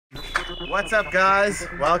What's up guys,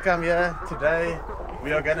 welcome here. Today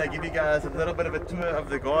we are going to give you guys a little bit of a tour of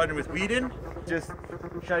the garden with Weedin. Just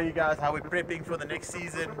show you guys how we're prepping for the next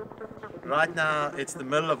season. Right now it's the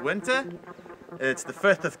middle of winter, it's the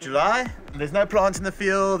 5th of July. There's no plants in the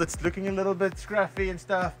field, it's looking a little bit scruffy and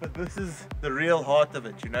stuff, but this is the real heart of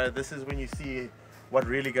it, you know. This is when you see what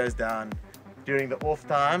really goes down during the off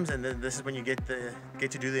times, and then this is when you get to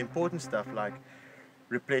do the important stuff like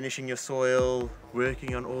replenishing your soil,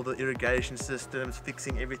 working on all the irrigation systems,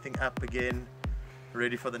 fixing everything up again,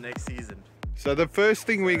 ready for the next season. So the first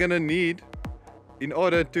thing we're gonna need in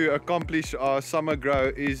order to accomplish our summer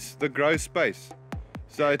grow is the grow space.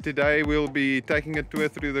 So today we'll be taking a tour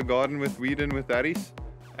through the garden with Weedin with Herries,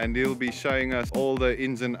 and he'll be showing us all the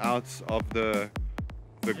ins and outs of the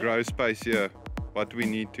grow space here, what we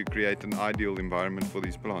need to create an ideal environment for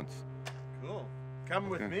these plants. Cool, come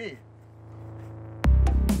with me.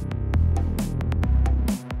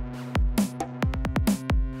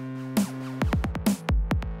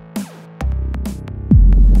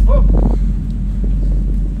 Whoa.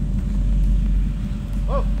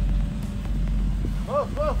 Whoa. Whoa,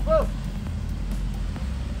 whoa, whoa.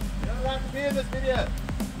 You don't have to be in this video.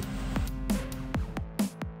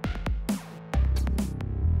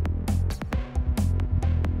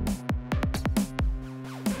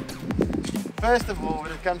 First of all,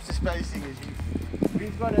 when it comes to spacing,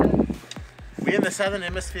 we're in the southern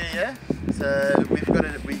hemisphere here, so we're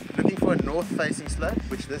looking for a north-facing slope,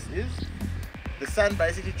 which this is. The sun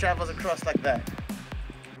basically travels across like that.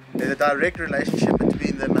 There's a direct relationship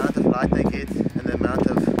between the amount of light they get and the amount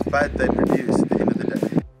of bud they produce at the end of the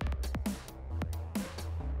day.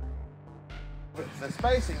 The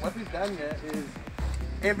spacing, what we've done here is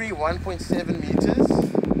every 1.7 meters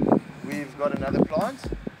we've got another plant,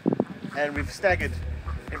 and we've staggered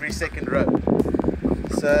every second row.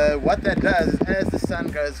 So what that does is as the sun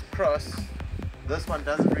goes across, this one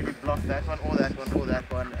doesn't really block that one or that one or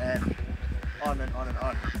that one, and on and on and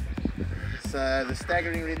on. So the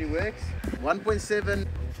staggering really works. 1.7,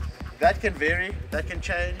 that can vary, that can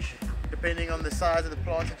change depending on the size of the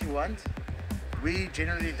plants that you want. We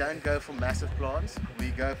generally don't go for massive plants, we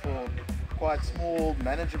go for quite small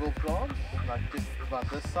manageable plants, like just about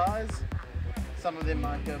this size. Some of them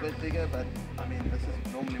might go a bit bigger, but I mean, this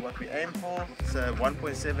is normally what we aim for. So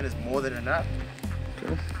 1.7 is more than enough.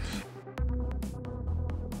 Okay.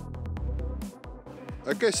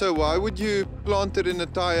 Okay, so why would you plant it in a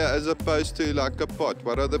tire as opposed to like a pot?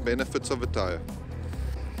 What are the benefits of a tire?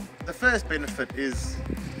 The first benefit is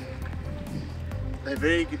they're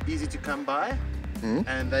very easy to come by,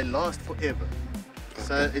 and they last forever.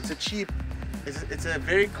 So it's a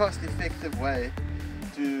very cost-effective way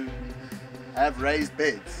to have raised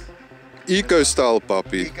beds. Eco-style,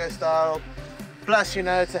 puppy. Eco-style, plus you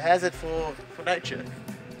know it's a hazard for nature.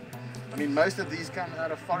 I mean, most of these come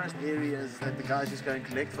out of forest areas that the guys just go and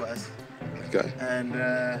collect for us. Okay. And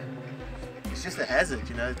it's just a hazard,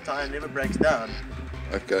 you know, the tire never breaks down.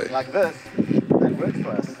 Okay. Like this, that works for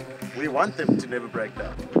us. We want them to never break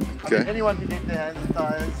down. Okay. I mean, anyone can get their hands on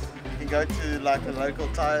tires. You can go to like a local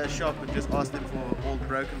tire shop and just ask them for old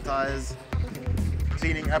broken tires.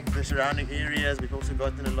 Cleaning up the surrounding areas, we've also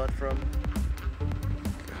gotten a lot from.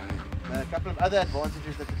 A couple of other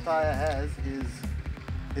advantages that the tire has is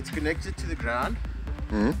it's connected to the ground,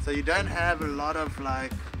 so you don't have a lot of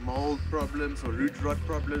like mold problems or root rot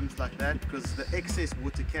problems like that, because the excess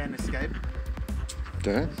water can escape.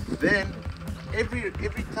 Okay. Then every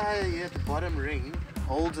tire here at the bottom ring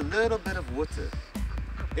holds a little bit of water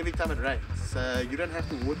every time it rains, so you don't have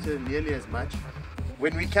to water nearly as much.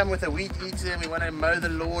 When we come with a weed eater and we want to mow the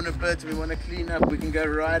lawn a bit, we want to clean up, we can go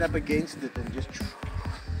right up against it and just.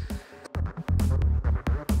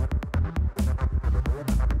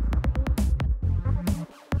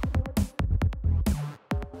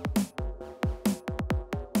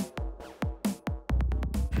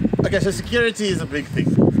 Okay, so security is a big thing.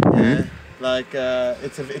 Yeah? Like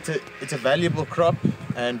it's a valuable crop,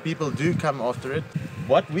 and people do come after it.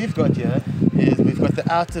 What we've got here is we've got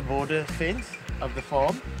the outer border fence of the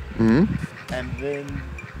farm, and then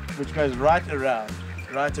which goes right around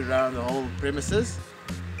the whole premises.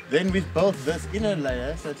 Then we've built this inner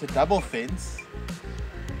layer, so it's a double fence,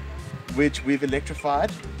 which we've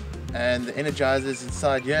electrified, and the energizers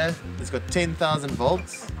inside here, it's got 10,000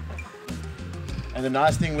 volts. And the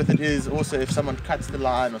nice thing with it is also if someone cuts the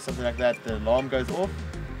line or something like that, the alarm goes off.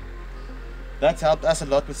 That's helped us a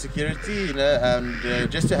lot with security, you know,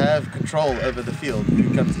 and just to have control over the field,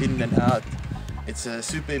 who comes in and out. It's a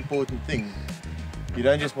super important thing. You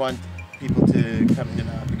don't just want people to come in and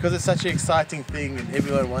out. Because it's such an exciting thing and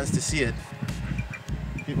everyone wants to see it,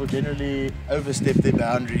 people generally overstep their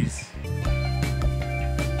boundaries.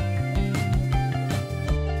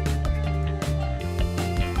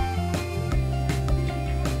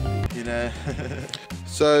 know.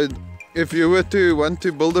 So if you were to want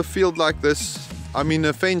to build a field like this, I mean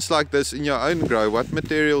a fence like this in your own grow, what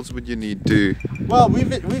materials would you need to? Well,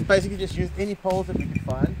 we've basically just used any poles that we could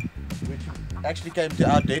find, which actually came to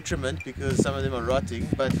our detriment because some of them are rotting.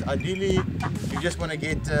 But ideally, you just want to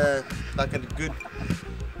get like a good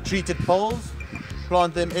treated poles,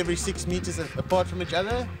 plant them every 6 meters apart from each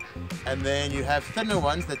other, and then you have thinner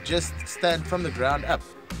ones that just stand from the ground up,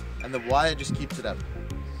 and the wire just keeps it up.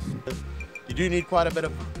 You do need quite a bit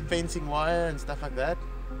of fencing wire and stuff like that.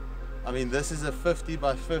 I mean, this is a 50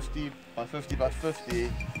 by 50 by 50 by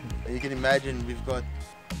 50, and you can imagine we've got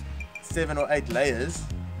 7 or 8 layers,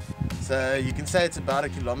 so you can say it's about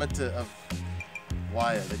 1 kilometer of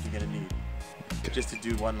wire that you're going to need just to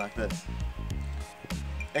do one like this,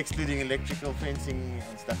 excluding electrical fencing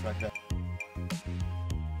and stuff like that.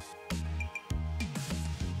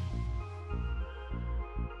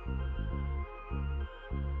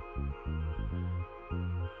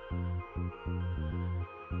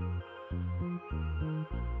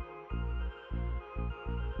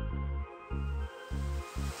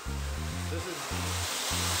 This is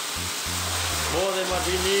more than what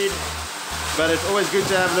we need, but it's always good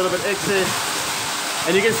to have a little bit excess.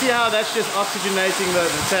 And you can see how that's just oxygenating the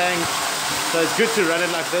tank. So it's good to run it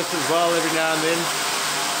like this as well every now and then.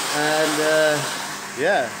 And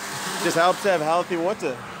yeah, just helps to have healthy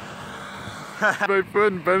water. My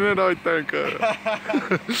phone binne daai tanke.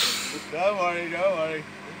 Don't worry.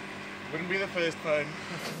 Wouldn't be the first phone.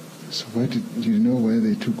 So where do you know where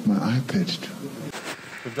they took my iPad to?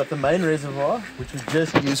 We've got the main reservoir, which we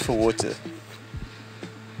just use for water.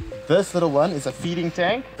 This little one is a feeding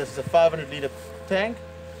tank. This is a 500 litre tank.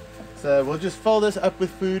 So we'll just fill this up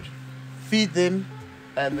with food, feed them,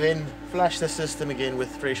 and then flush the system again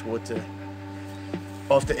with fresh water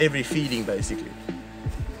after every feeding, basically.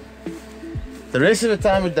 The rest of the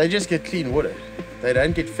time they just get clean water. They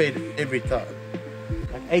don't get fed every time.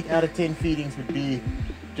 Like 8 out of 10 feedings would be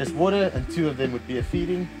just water, and 2 of them would be a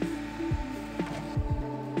feeding.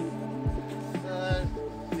 So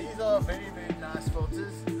these are very, very nice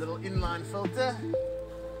filters. Little inline filter.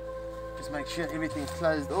 Just make sure everything's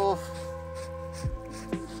closed off.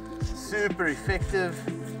 Super effective.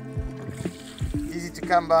 Easy to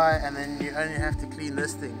come by, and then you only have to clean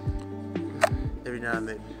this thing every now and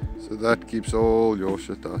then. So that keeps all your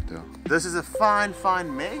shit out there. This is a fine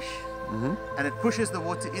mesh, and it pushes the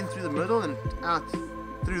water in through the middle and out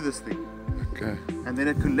through this thing. Okay. And then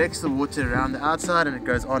it collects the water around the outside and it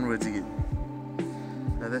goes onwards again.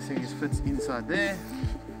 Now this thing just fits inside there.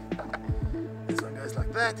 This one goes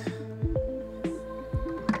like that.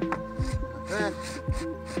 Like that.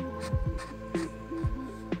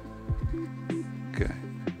 Okay.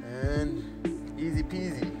 And easy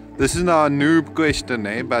peasy. This is now a noob question,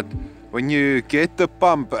 eh? But when you get the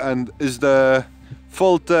pump, and is the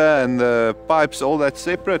filter and the pipes all that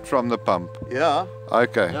separate from the pump? Yeah.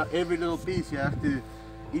 Okay. Now every little piece you have to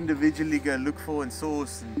individually go look for and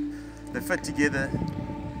source, and they fit together.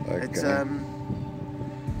 Okay.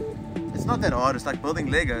 It's not that hard. It's like building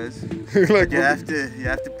Legos. Like you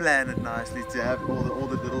have to plan it nicely to have all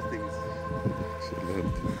the little things.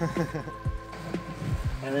 Excellent.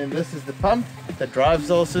 And then this is the pump that drives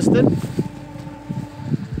the whole system.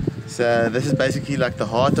 So this is basically like the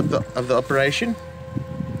heart of the operation.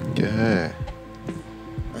 Okay.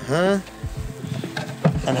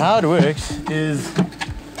 And how it works is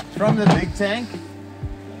from the big tank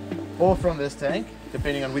or from this tank,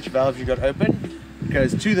 depending on which valve you got open, it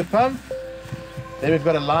goes to the pump. Then we've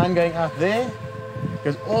got a line going out there,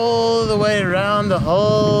 goes all the way around the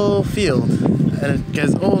whole field, and it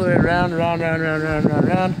goes all the way around.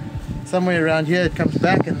 Somewhere around here it comes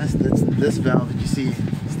back, and this valve that you see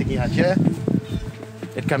sticking out here,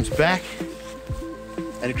 it comes back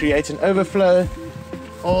and it creates an overflow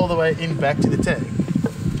all the way in back to the tank,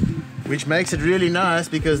 which makes it really nice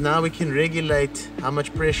because now we can regulate how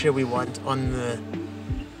much pressure we want on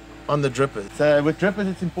the drippers. So with drippers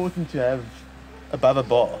it's important to have above a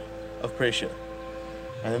bar of pressure,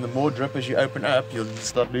 and then the more drippers you open up, you'll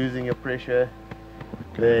start losing your pressure.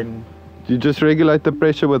 Then You just regulate the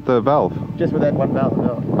pressure with the valve? just with that one valve.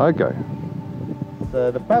 Yeah. Okay.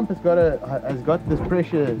 So the pump has got this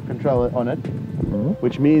pressure controller on it,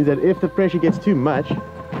 which means that if the pressure gets too much,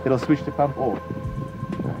 it'll switch the pump off.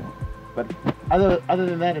 But other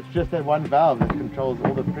than that, it's just that one valve that controls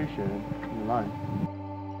all the pressure in the line.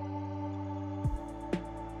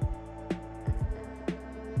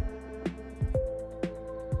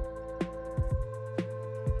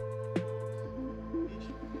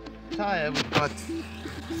 Tire, we've got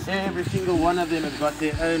every single one of them have got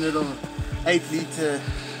their own little 8 litre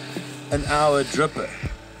an hour dripper,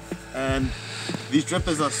 And these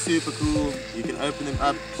drippers are super cool. You can open them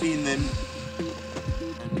up, clean them.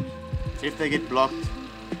 And if they get blocked,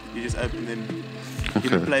 you just open them. You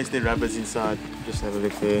can place their rubbers inside. Just have a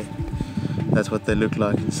look there. That's what they look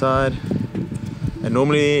like inside. And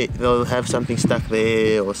normally they'll have something stuck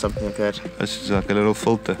there or something like that. It's like a little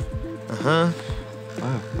filter. Uh-huh.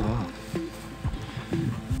 Oh.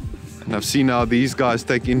 And I've seen how these guys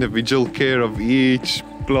take individual care of each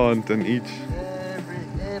plant and each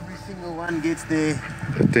Every single one gets their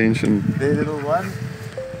attention. Their little one.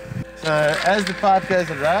 So as the pipe goes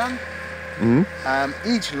around,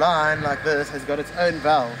 each line like this has got its own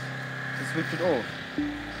valve to switch it off.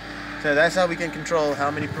 So that's how we can control how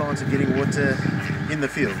many plants are getting water in the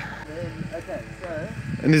field. Okay, so...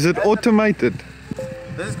 And is it automated?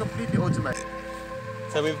 This is completely automated.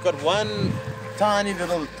 So we've got one tiny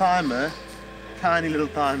little timer. One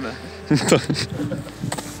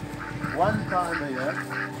timer here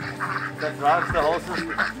that drives the whole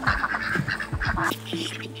system.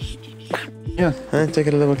 Yeah. Take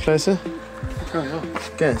it a little bit closer.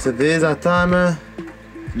 Okay, so there's our timer.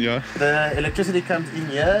 Yeah. The electricity comes in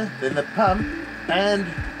here, then the pump, and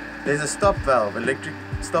there's a stop valve, electric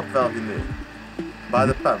stop valve in there by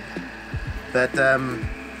the pump. That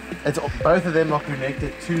both of them are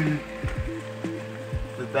connected to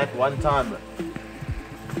that one timer.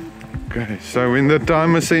 Okay, so when the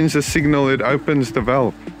timer sends a signal, it opens the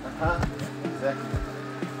valve. Exactly.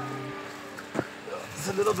 It's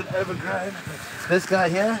a little bit overgrown. This guy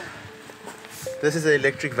here, this is the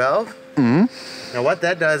electric valve. Now what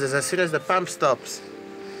that does is as soon as the pump stops,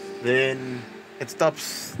 then it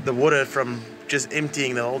stops the water from just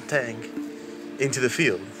emptying the whole tank into the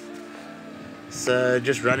field. So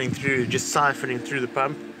just running through, just siphoning through the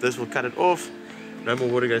pump, this will cut it off, no more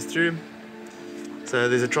water goes through. So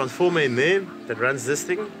there's a transformer in there that runs this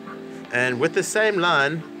thing, and with the same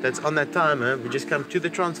line that's on that timer, we just come to the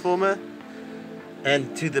transformer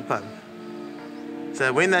and to the pump.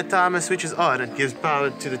 So when that timer switches on, it gives power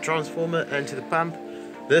to the transformer and to the pump.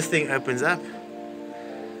 This thing opens up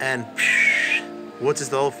and waters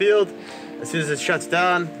the whole field. As soon as it shuts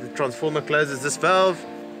down, the transformer closes this valve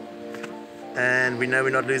and we know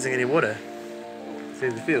we're not losing any water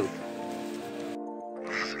through the field.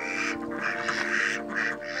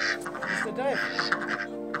 Mr. Dave,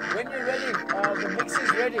 when you're ready, the mix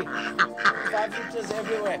is ready. 5 liters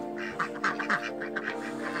everywhere.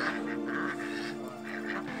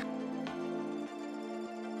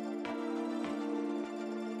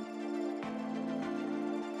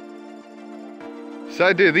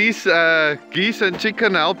 So do these geese and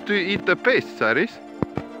chicken help to eat the pests, Herries?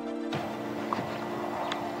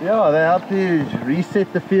 Yeah, they help to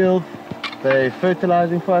reset the field. They're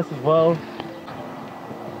fertilizing for us as well.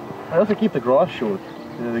 They also keep the grass short,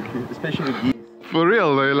 you know, especially the geese. For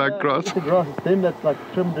real, they like grass? The grass, it's them that's like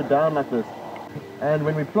trimmed it down like this. And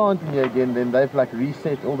when we plant in here again, then they've like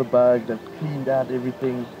reset all the bugs, they've cleaned out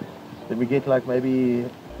everything. Then we get like maybe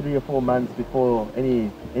 3 or 4 months before any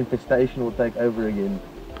infestation will take over again.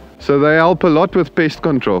 So they help a lot with pest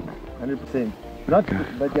control? 100%.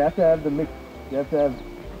 But you have to have the mix. You have to have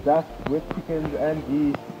ducks with chickens and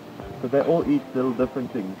geese, but they all eat little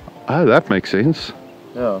different things. Oh, that makes sense.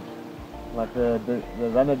 Yeah. Like the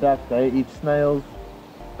runner ducks, they eat snails.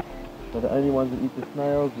 They're the only ones that eat the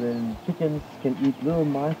snails. Then chickens can eat little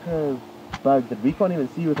micro bugs that we can't even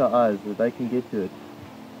see with our eyes, but they can get to it.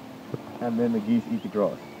 And then the geese eat the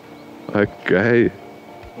grass. Okay.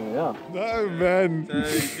 So yeah. No man. So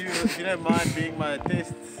if you don't mind being my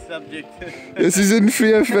test subject. This is in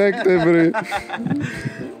fear factor, bro.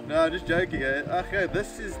 No, I'm just joking, eh? Okay,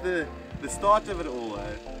 this is the start of it all,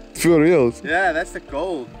 eh? For reals? Yeah, that's the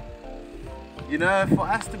goal. You know, for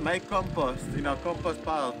us to make compost in our compost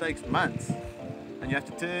pile takes months. And you have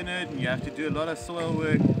to turn it, and you have to do a lot of soil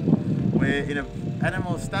work, where in an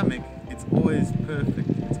animal's stomach, it's always perfect,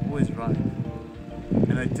 it's always right.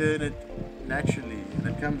 And I turn it naturally, and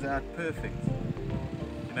it comes out perfect.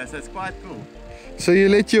 You know, so it's quite cool. So you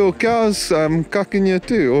let your cows cuck in here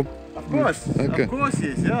too? Or? Of course, okay. Of course,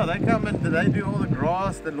 yes. Yeah, they come and they do all the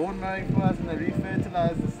grass, the lawn mowing for us, and they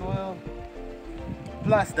re-fertilize the soil.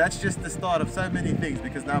 Plus, that's just the start of so many things,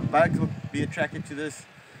 because now bugs will be attracted to this.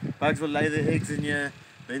 Bugs will lay their eggs in here,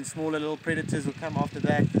 then smaller little predators will come after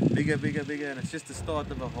that, bigger, bigger, bigger, and it's just the start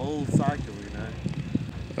of a whole cycle, you know.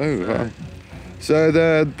 Oh, wow. So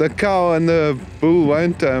the cow and the bull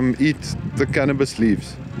won't eat the cannabis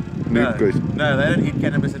leaves? No, they don't eat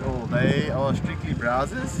cannabis at all. They are strictly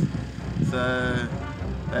browsers, so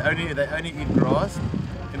they only eat grass.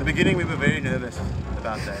 In the beginning, we were very nervous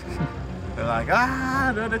about that. We're like,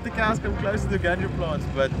 don't let the cows come close to the ganja plants,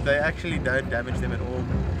 but they actually don't damage them at all.